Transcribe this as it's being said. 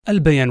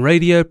Al-Bayan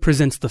Radio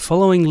presents the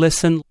following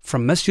lesson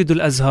from Masjid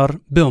Al-Azhar,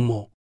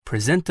 Bilmo,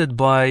 presented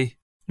by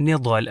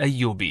Nedal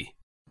Ayoubi.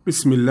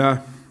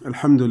 Bismillah,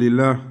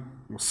 alhamdulillah,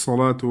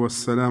 wassalatu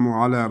wassalamu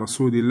ala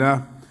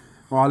rasulillah,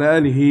 wa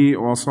ala alihi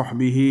wa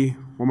sahbihi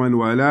wa man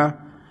wala.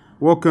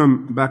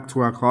 Welcome back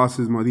to our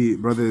classes, my dear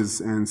brothers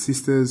and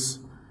sisters.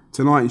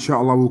 Tonight,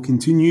 inshallah, we'll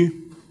continue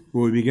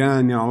where we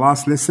began in our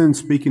last lesson,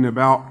 speaking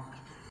about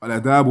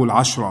الآداب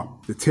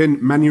العشرة, the 10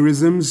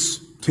 mannerisms,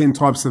 10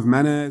 types of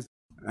manners.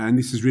 And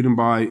this is written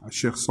by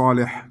Sheikh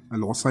Salih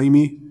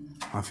Al-Wasaymi,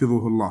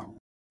 Hafidhuhullah.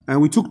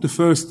 And we took the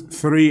first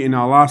 3 in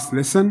our last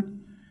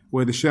lesson,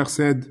 where the Sheikh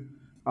said,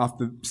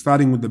 after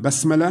starting with the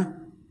Basmala,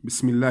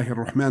 Bismillahir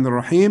Rahmanir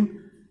Rahim,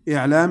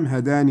 إعلام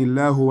هداني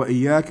الله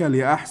وإياك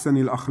لأحسن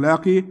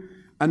الأخلاق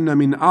أن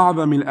من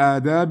أعظم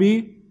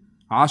الآداب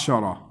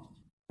عشرة.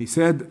 He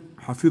said,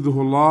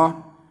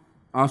 Hafidhuhullah,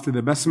 after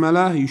the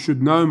Basmala, you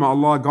should know, may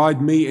Allah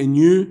guide me and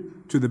you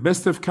to the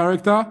best of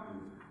character.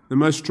 The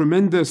most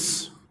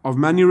tremendous of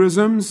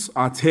mannerisms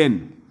are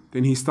 10.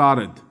 Then he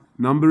started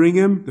numbering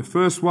them. The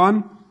first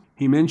one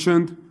he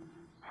mentioned,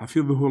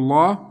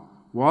 Hafidhuhullah,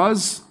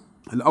 was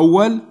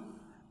الأول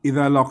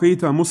إذا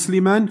لقيت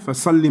مسلما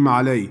فسلم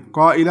عليه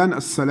قائلا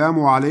السلام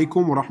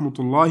عليكم ورحمة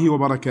الله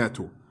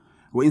وبركاته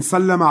وإن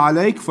سلم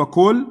عليك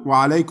فقل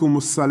وعليكم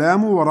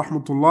السلام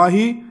ورحمة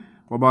الله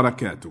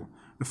وبركاته.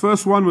 The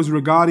first one was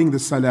regarding the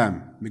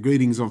salam, the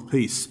greetings of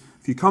peace.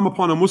 If you come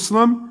upon a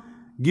Muslim,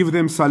 give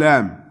them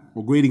salam,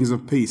 or greetings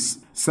of peace,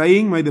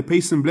 saying, may the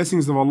peace and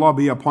blessings of Allah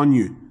be upon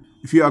you.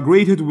 If you are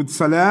greeted with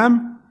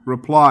salam,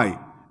 reply,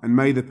 and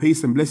may the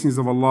peace and blessings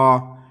of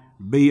Allah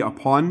be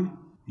upon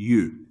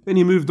you. Then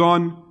he moved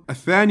on.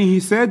 الثاني, he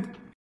said,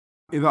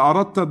 إذا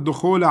أردت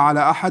الدخول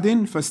على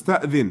أحد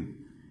فاستأذن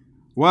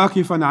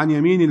واقفا عن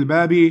يمين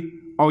الباب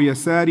أو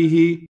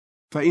يساره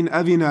فإن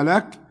أذن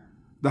لك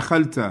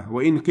دخلت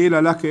وإن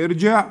قيل لك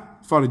ارجع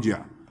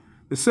فارجع.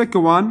 The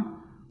second one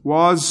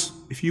was,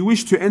 if you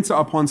wish to enter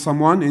upon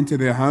someone, enter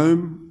their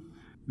home,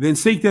 then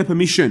seek their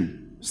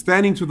permission,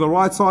 standing to the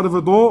right side of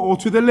the door or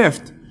to the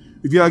left.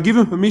 If you are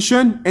given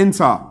permission,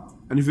 enter.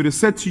 And if it is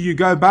said to you,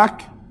 go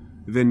back,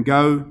 then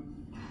go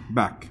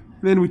back.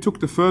 Then we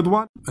took the third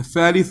one.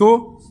 الثالث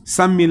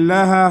سم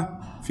الله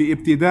في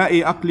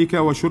ابتداء أكلك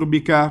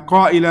وشربك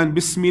قائلا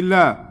بسم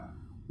الله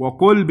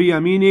وقل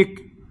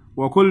بيمينك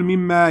وكل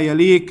مما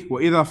يليك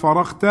وإذا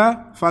فرغت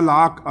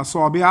فالعق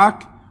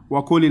أصابعك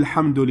وقل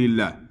الحمد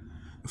لله.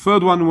 The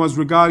third one was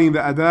regarding the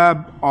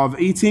adab of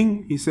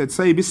eating. He said,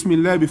 say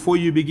Bismillah before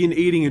you begin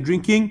eating and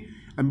drinking,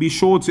 and be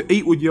sure to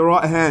eat with your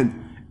right hand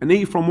and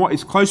eat from what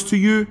is close to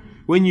you.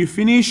 When you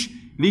finish,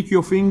 lick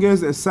your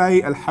fingers and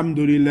say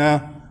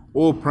Alhamdulillah.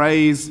 All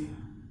praise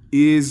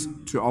is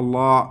to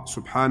Allah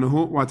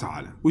subhanahu wa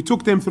ta'ala. We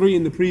took them 3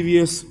 in the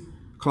previous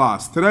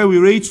class. Today we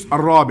reached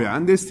Al-Rabi',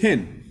 and there's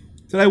 10.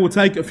 Today we'll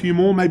take a few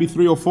more, maybe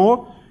 3 or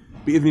 4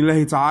 بإذن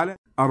الله تعالى.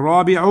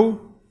 الرابع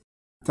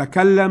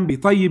تكلم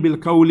بطيب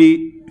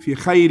القول في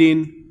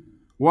خير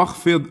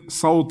واخفض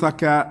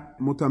صوتك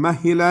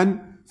متمهلا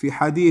في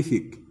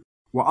حديثك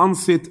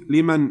وأنصت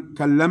لمن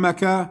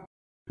كلمك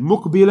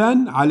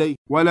مقبلا عليه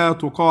ولا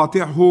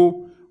تقاطعه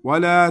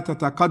ولا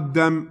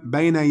تتقدم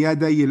بين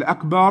يدي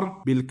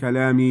الأكبر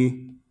بالكلام.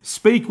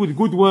 Speak with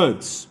good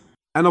words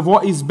and of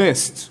what is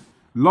best.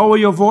 Lower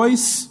your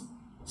voice.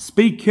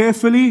 Speak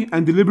carefully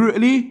and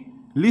deliberately.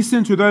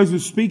 Listen to those who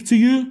speak to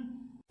you.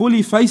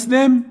 Fully face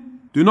them.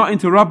 Do not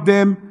interrupt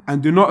them.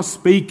 And do not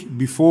speak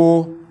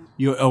before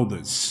your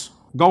elders.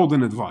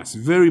 Golden advice.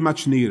 Very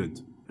much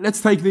needed.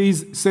 Let's take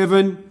these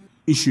 7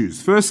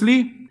 issues.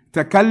 Firstly,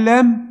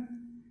 تكلم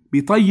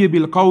بطيب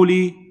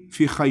القول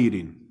في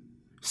خير.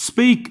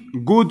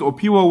 Speak good or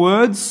pure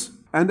words.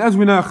 And as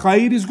we know,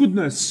 خير is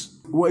goodness.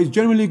 What is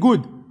generally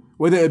good.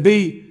 Whether it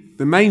be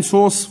the main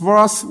source for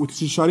us,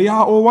 which is Sharia,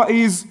 or what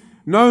is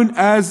known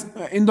as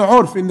in the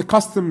urf, in the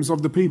customs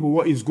of the people,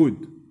 what is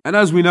good. And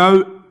as we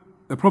know,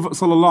 the Prophet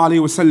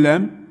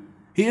ﷺ,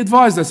 he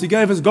advised us, he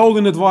gave us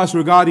golden advice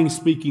regarding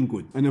speaking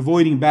good and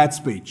avoiding bad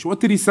speech. What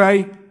did he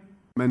say?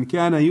 من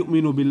كان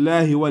يؤمن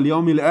بالله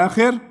واليوم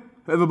الآخر,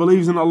 whoever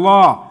believes in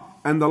Allah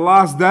and the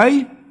last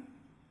day.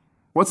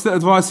 What's the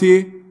advice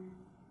here?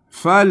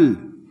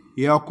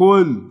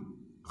 فليقل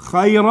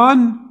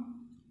خيرا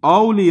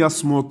أو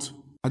ليصمت.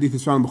 Hadith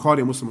is found in Bukhari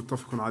and Muslim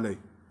متفق عليه.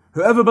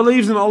 Whoever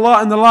believes in Allah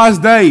and the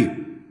last day,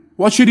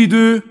 what should he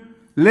do?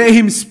 Let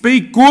him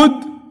speak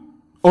good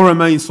or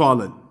remain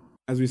silent.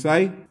 As we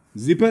say,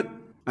 zip it.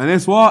 And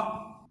that's what?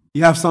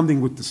 You have something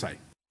good to say.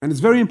 And it's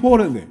very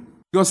important there.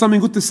 You got something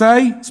good to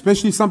say,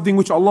 especially something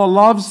which Allah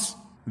loves,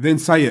 then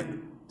say it.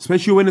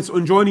 Especially when it's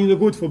enjoining the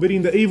good,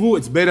 forbidding the evil,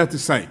 it's better to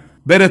say.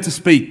 Better to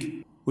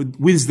speak with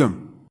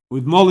wisdom,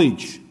 with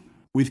knowledge,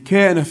 with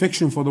care and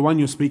affection for the one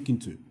you're speaking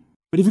to.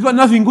 But if you've got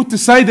nothing good to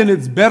say, then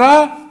it's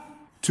better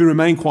to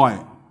remain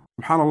quiet.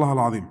 Subhanallah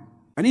al-Azim.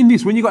 And in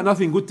this, when you got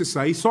nothing good to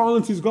say,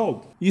 silence is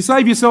gold. You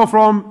save yourself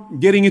from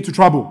getting into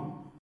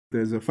trouble.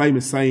 There's a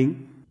famous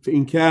saying,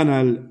 فإن كان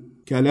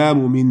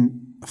الكلام من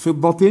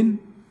فضة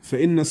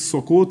فإن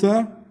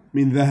السكوت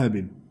من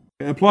ذهب.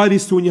 Apply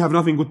this to when you have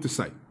nothing good to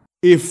say.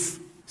 If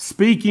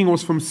speaking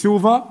was from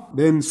silver,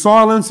 then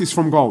silence is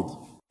from gold.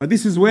 But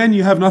this is when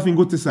you have nothing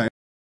good to say.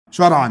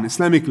 Shar'an,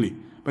 Islamically.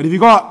 But if you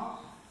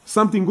got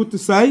something good to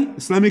say,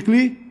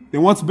 Islamically,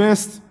 then what's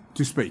best?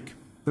 To speak.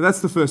 So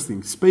that's the first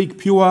thing. Speak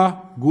pure,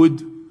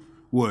 good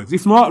words.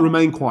 If not,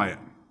 remain quiet.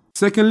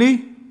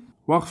 Secondly,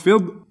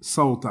 وَخْفِضْ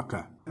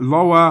صَوْتَكَ.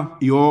 Lower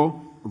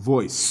your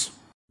voice.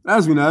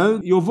 As we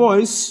know, your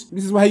voice,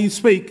 this is how you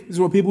speak. This is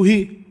what people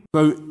hear.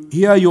 So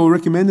here you're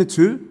recommended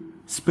to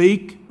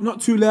speak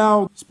not too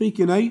loud. Speak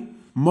in a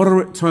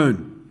moderate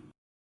tone.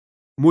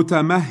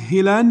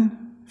 مُتَمَهِّلًا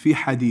فِي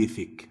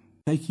حَدِيثِكَ.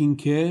 Taking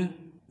care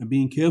and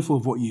being careful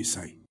of what you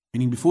say.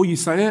 Meaning before you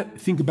say it,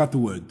 think about the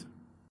word.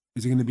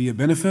 Is it going to be a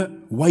benefit?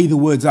 Weigh the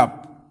words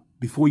up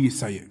before you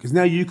say it. Because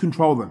now you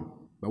control them.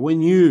 But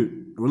when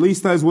you release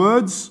those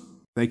words,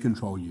 they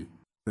control you.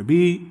 So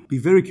be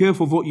very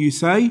careful of what you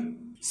say.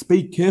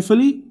 Speak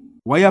carefully.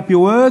 Weigh up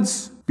your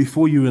words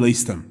before you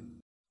release them.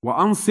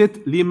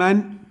 وَأَنصِتْ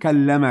لِمَنْ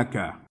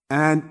كَلَّمَكَ.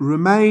 And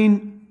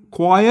remain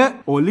quiet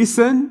or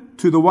listen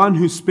to the one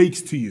who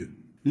speaks to you.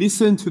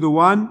 Listen to the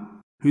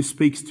one who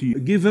speaks to you.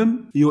 Give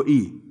him your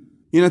ear.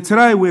 You know,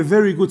 today we're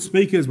very good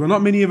speakers, but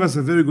not many of us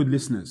are very good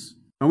listeners.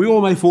 And we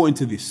all may fall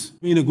into this.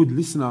 Being a good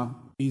listener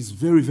is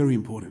very, very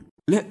important.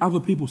 Let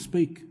other people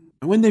speak.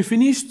 And when they're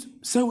finished,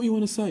 say what you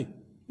want to say.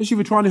 Especially if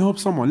you're trying to help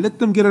someone. Let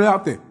them get it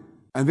out there.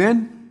 And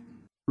then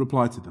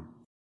reply to them.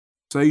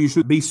 So you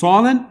should be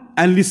silent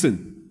and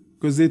listen.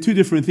 Because they're two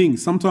different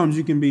things. Sometimes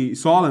you can be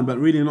silent but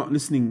really not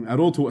listening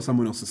at all to what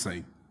someone else is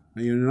saying.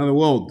 And you're in another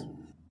world.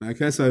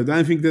 Okay, so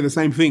don't think they're the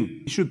same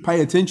thing. You should pay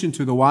attention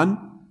to the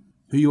one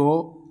who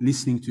you're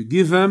listening to.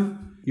 Give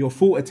them your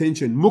full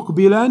attention.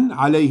 مُقْبِلًا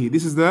عَلَيْهِ.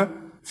 This is the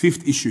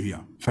fifth issue here,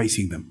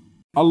 facing them.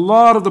 A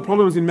lot of the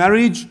problems in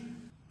marriage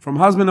from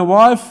husband and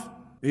wife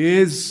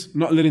is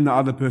not letting the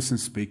other person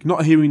speak,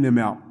 not hearing them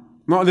out,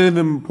 not letting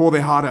them pour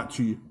their heart out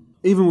to you,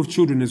 even with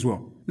children as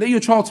well. Let your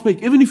child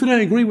speak, even if you don't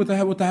agree with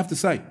what they have to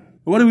say.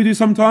 But what do we do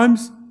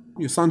sometimes?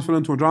 Your son fell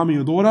into a drama,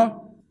 your daughter,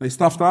 they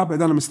stuffed up, they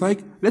done a mistake.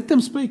 Let them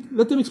speak,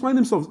 let them explain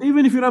themselves,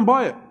 even if you don't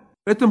buy it.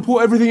 Let them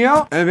pour everything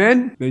out,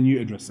 and then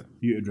you address it.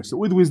 You address it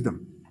with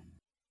wisdom.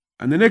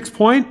 And the next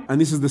point, and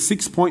this is the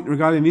sixth point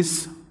regarding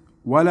this,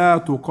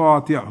 وَلَا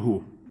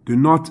تُقَاطِعْهُ. Do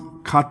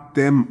not cut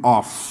them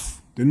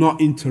off. Do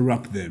not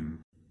interrupt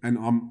them. And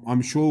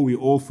I'm sure we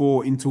all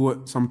fall into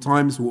it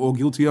sometimes. We're all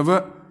guilty of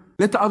it.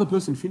 Let the other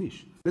person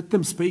finish. Let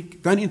them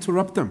speak. Don't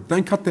interrupt them.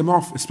 Don't cut them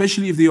off.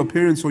 Especially if they're your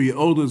parents or your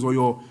elders or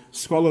your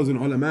scholars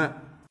and ulama.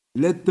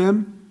 Let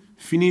them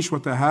finish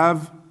what they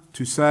have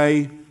to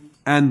say.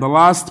 And the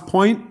last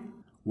point,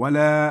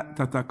 وَلَا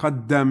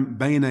تَتَقَدَّمْ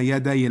بَيْنَ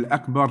يَدَيِ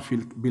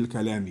الْأَكْبَرِ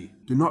بِالْكَلَامِ.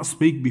 Do not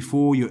speak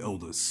before your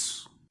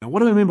elders. Now what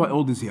do I mean by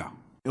elders here?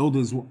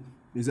 Elders,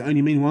 does it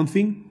only mean one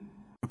thing?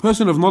 A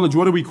person of knowledge,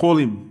 what do we call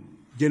him?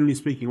 Generally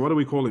speaking, what do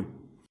we call him?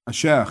 A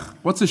shaykh.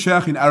 What's a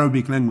shaykh in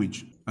Arabic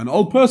language? An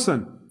old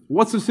person.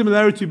 What's the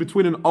similarity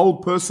between an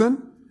old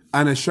person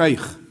and a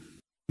shaykh?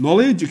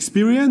 Knowledge,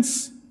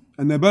 experience,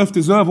 and they both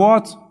deserve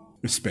what?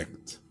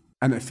 Respect.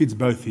 And it fits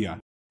both here.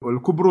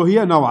 والكبر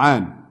هي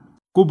نوعان.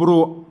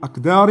 كبر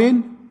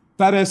أقدار,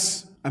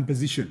 status and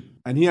position.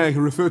 And here I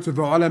can refer to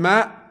the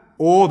ulama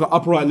or the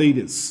upright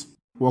leaders.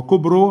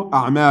 وكبر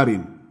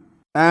أعمار.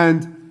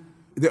 And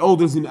the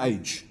elders in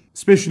age.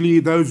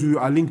 Especially those who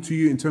are linked to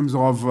you in terms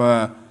of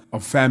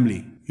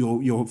family.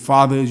 Your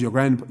fathers, your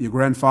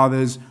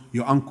grandfathers,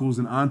 your uncles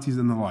and aunties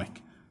and the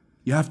like.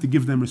 You have to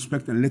give them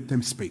respect and let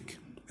them speak.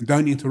 And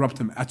don't interrupt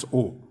them at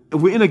all.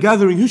 If we're in a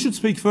gathering, who should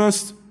speak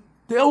first?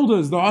 The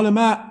elders, the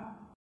ulama.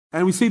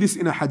 And we see this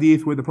in a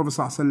hadith where the Prophet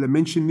ﷺ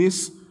mentioned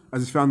this,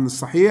 as it's found in the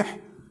Sahih,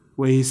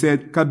 where he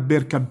said,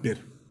 Kabbir, kabbir.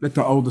 Let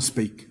the elders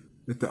speak.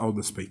 Let the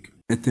elders speak.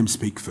 Let them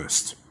speak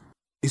first.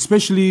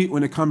 Especially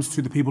when it comes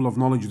to the people of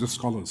knowledge, the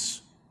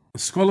scholars. The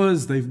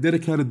scholars, they've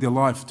dedicated their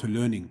life to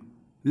learning.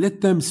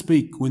 Let them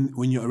speak when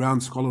you're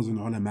around scholars and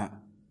ulama.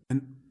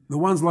 And the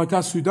ones like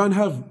us who don't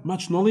have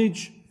much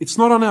knowledge, it's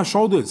not on our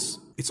shoulders.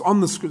 It's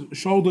on the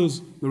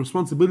shoulders, the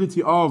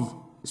responsibility of,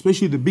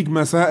 especially the big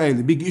masail,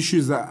 the big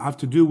issues that have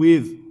to do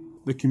with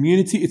the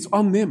community, it's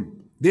on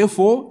them.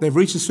 Therefore, they've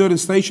reached a certain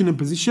station and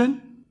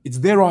position, it's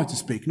their right to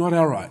speak, not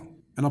our right.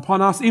 And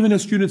upon us, even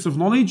as students of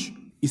knowledge,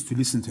 is to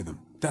listen to them.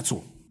 That's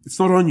all. It's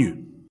not on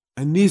you.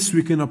 And this,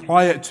 we can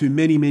apply it to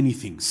many, many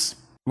things.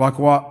 Like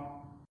what?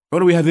 What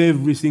do we have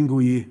every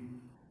single year?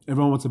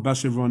 Everyone wants to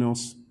bash everyone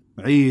else.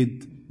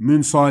 Eid,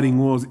 moon-sighting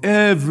wars,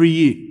 every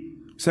year.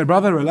 Say,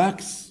 brother,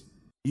 relax.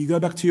 You go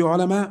back to your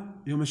ulama,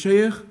 your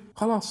mashayikh,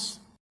 khalas.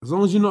 As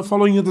long as you're not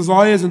following your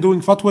desires and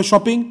doing fatwa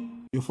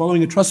shopping, you're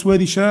following a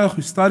trustworthy shaykh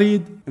who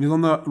studied and is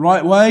on the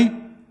right way,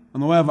 on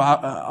the way of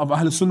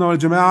Ahl Sunnah wal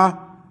Jama'ah,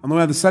 on the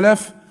way of the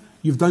Salaf,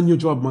 you've done your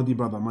job, my dear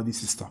brother, my dear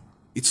sister.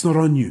 It's not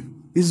on you.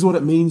 This is what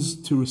it means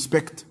to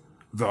respect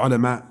the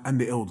ulama and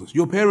the elders.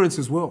 Your parents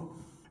as well.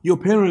 Your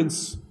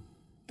parents,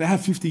 they have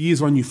 50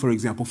 years on you, for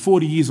example,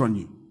 40 years on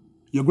you.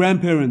 Your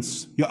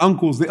grandparents, your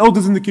uncles, the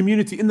elders in the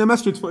community, in the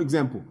masjid, for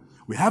example.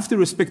 We have to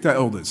respect our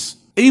elders.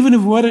 Even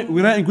if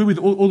we don't agree with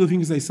all the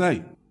things they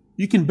say.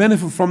 You can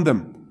benefit from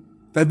them.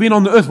 They've been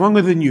on the earth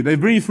longer than you. They've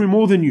been through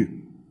more than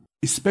you.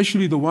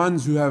 Especially the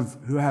ones who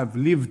have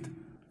lived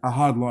a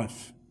hard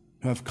life,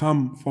 who have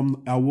come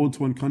from our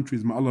war-torn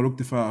countries. May Allah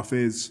rectify our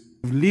affairs.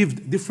 Have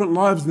lived different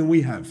lives than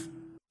we have.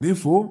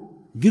 Therefore,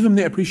 give them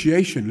their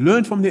appreciation.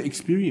 Learn from their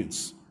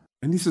experience.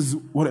 And this is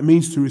what it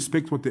means to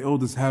respect what the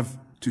elders have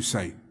to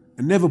say.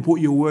 And never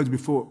put your words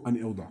before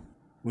an elder,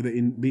 whether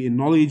be in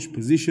knowledge,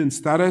 position,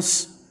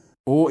 status,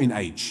 or in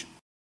age.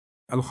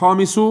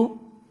 Al-Khamisu,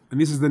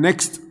 and this is the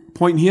next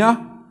point here.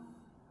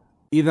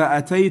 إذا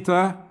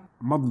أتيت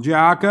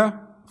مضجعك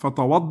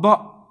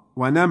فتوضأ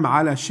ونم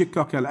على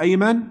شقك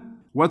الأيمن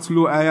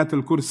واتلو آيات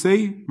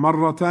الكرسي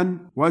مرة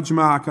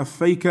واجمع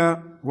كفيك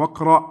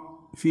واقرأ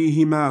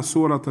فيهما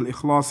سورة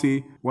الإخلاص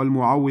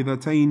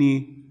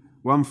والمعوذتين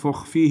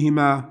وانفخ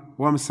فيهما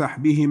وامسح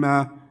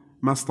بهما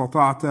ما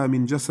استطعت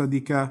من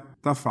جسدك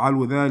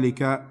تفعل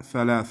ذلك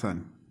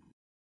ثلاثا.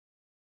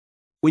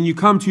 When you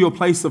come to your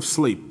place of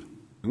sleep,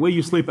 where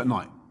you sleep at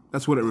night,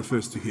 that's what it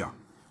refers to here.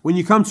 When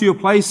you come to your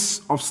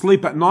place of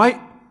sleep at night,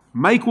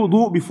 make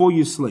wudu before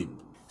you sleep.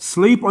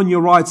 Sleep on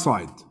your right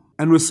side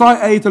and recite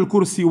Ayat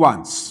al-Kursi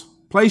once.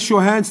 Place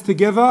your hands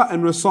together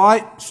and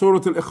recite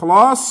Surah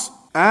al-Ikhlas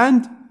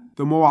and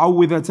the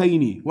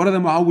Mu'awwidhataini. What are the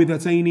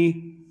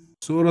Mu'awwidhataini?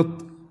 Surah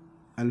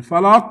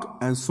al-Falaq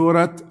and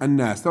Surah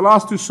al-Nas. The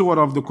last two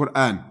surah of the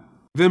Quran.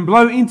 Then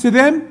blow into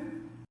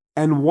them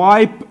and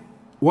wipe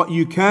what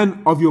you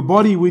can of your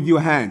body with your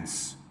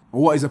hands,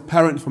 or what is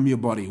apparent from your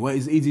body, what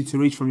is easy to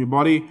reach from your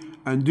body,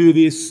 and do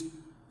this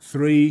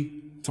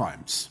 3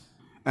 times.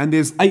 And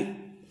there's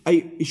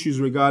eight issues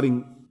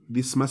regarding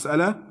this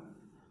mas'ala.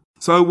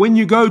 So when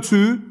you go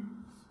to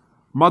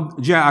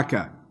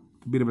madja'aka,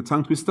 a bit of a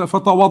tongue twister,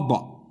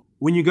 fatawadda,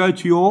 when you go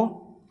to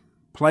your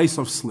place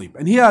of sleep.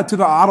 And here to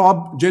the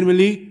Arab,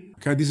 generally,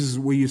 okay, this is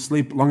where you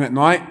sleep long at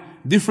night,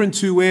 different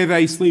to where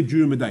they sleep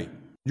during the day.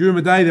 During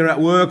the day, they're at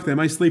work, they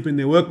may sleep in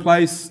their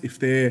workplace. If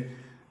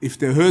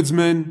they're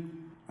herdsmen,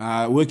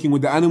 working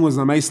with the animals,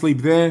 they may sleep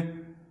there.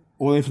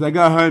 Or if they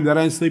go home, they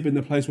don't sleep in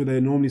the place where they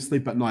normally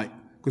sleep at night.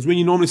 Because when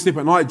you normally sleep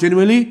at night,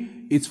 generally,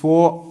 it's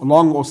for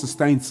long or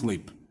sustained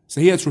sleep.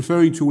 So here it's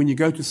referring to when you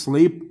go to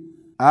sleep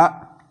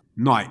at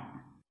night.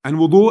 And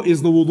wudu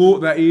is the wudu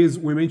that is,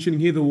 we're mentioning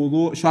here the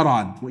wudu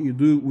shar'an. What you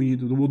do, when you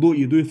do the wudu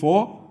you do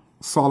for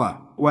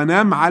salah.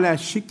 وَنَمْ عَلَى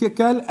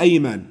شِكِّكَ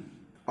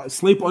الْأَيْمَنِ.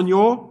 Sleep on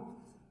your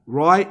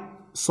right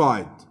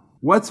side.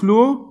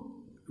 وَاتْلُو,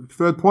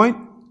 third point,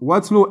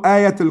 وَاتْلُو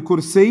آيَةَ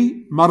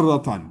الْكُرْسِي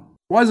مَرَّةً.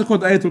 Why is it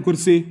called Ayat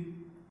al-Kursi?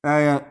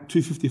 Ayah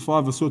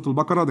 255 of Surah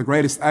Al-Baqarah, the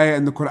greatest ayah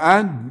in the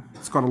Quran.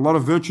 It's got a lot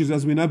of virtues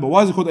as we know, but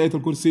why is it called Ayat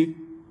al-Kursi?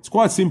 It's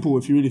quite simple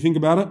if you really think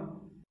about it.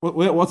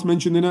 What's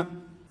mentioned in it?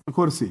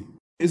 Al-Kursi.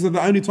 Is it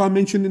the only time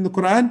mentioned in the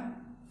Quran?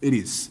 It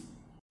is.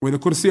 Where the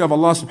Kursi of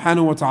Allah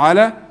subhanahu wa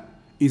ta'ala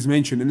is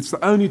mentioned. And it's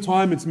the only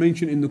time it's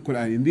mentioned in the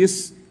Quran, in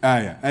this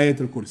ayah, Ayat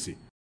al-Kursi.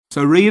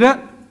 So read it,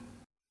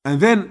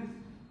 and then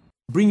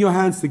bring your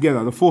hands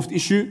together. The fourth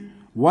issue,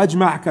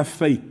 وَاجْمَعْ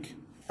كَفَّيْكَ.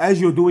 As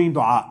you're doing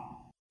dua.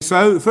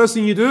 So the first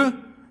thing you do,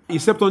 you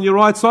step on your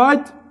right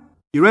side,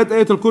 you read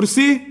Ayat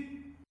al-Kursi,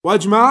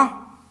 وَاجْمَعْ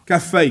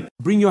كَفَّيْكَ.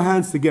 Bring your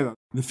hands together.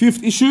 The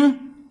fifth issue,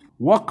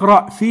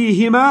 وَقْرَأْ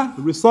فِيهِمَا.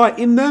 Recite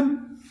in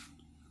them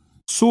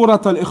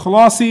Surah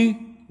al-Ikhlas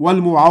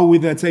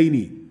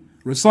wal-Mu'awwidhataini.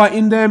 Recite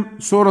in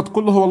them Surah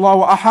Qul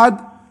Huwallahu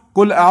Ahad,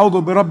 Qul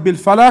A'udhu bi Rabbil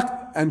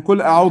Falaq, and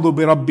Qul A'udhu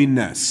bi Rabbin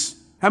Nas.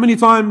 How many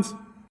times?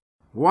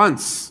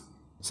 Once.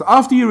 So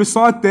after you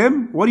recite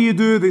them, what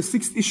do? The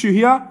sixth issue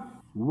here,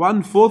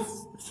 1/4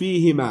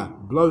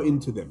 فيهما. Blow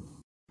into them.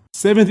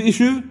 Seventh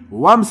issue,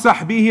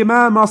 وَامْسَحْ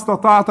بِهِمَا مَا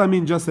اسْتَطَعْتَ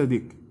مِنْ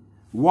جَسَدِكَ.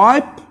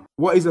 Wipe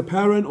what is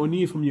apparent or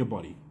near from your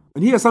body.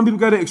 And here some people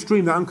go to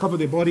extreme, they uncover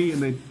their body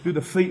and they do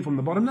the feet from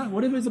the bottom. No,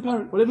 whatever is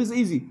apparent, whatever is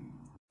easy.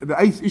 The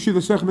eighth issue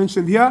the Shaykh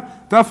mentioned here,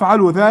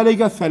 تَفْعَلُ ذَلِكَ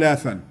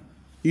ثَلَاثًا.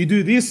 You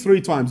do this 3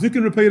 times. You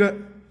can repeat it.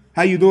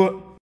 How you do it?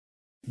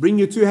 Bring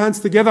your 2 hands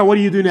together. What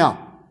do you do now?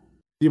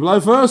 Do you blow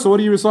first, or what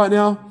do you recite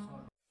now?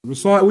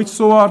 Recite which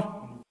surah?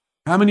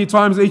 How many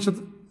times each?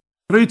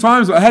 3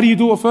 times. How do you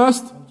do it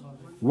first?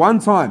 1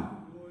 time.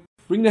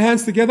 Bring the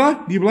hands together.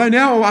 Do you blow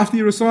now or after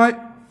you recite?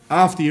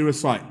 After you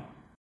recite.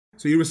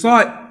 So you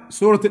recite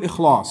Surah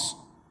Al-Ikhlas,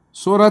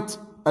 Surah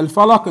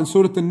Al-Falaq and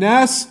Surah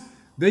Al-Nas.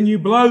 Then you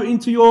blow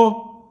into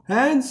your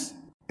hands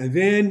and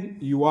then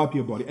you wipe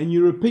your body. And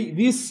you repeat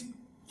this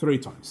 3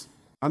 times.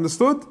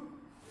 Understood?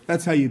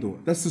 That's how you do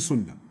it. That's the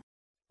sunnah.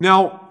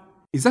 Now,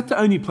 is that the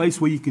only place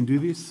where you can do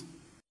this?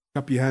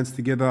 Cup your hands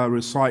together,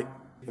 recite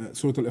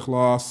Surah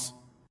Al-Ikhlas,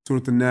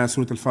 Surah Al-Nas,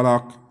 Surah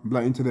Al-Falaq, blow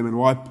into them and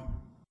wipe.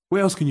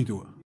 Where else can you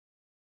do it?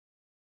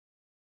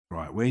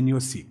 Right, when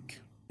you're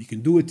sick. You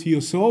can do it to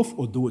yourself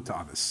or do it to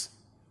others.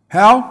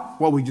 How?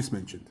 What we just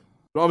mentioned.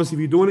 But obviously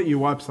if you're doing it, you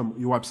wipe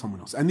someone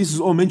else. And this is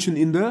all mentioned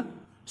in the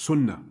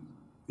Sunnah,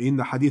 in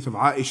the hadith of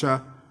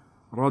Aisha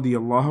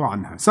radiyallahu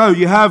anha. So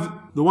you have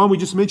the one we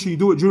just mentioned, you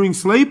do it during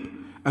sleep,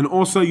 and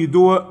also you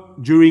do it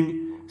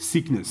during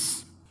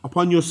sickness,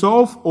 upon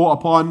yourself or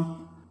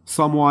upon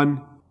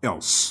someone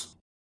else.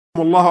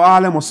 Wallahu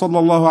a'lam wa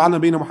sallallahu ala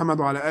nabiyyina Muhammad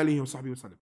wa ala alihi wa sahbihi wa sallam.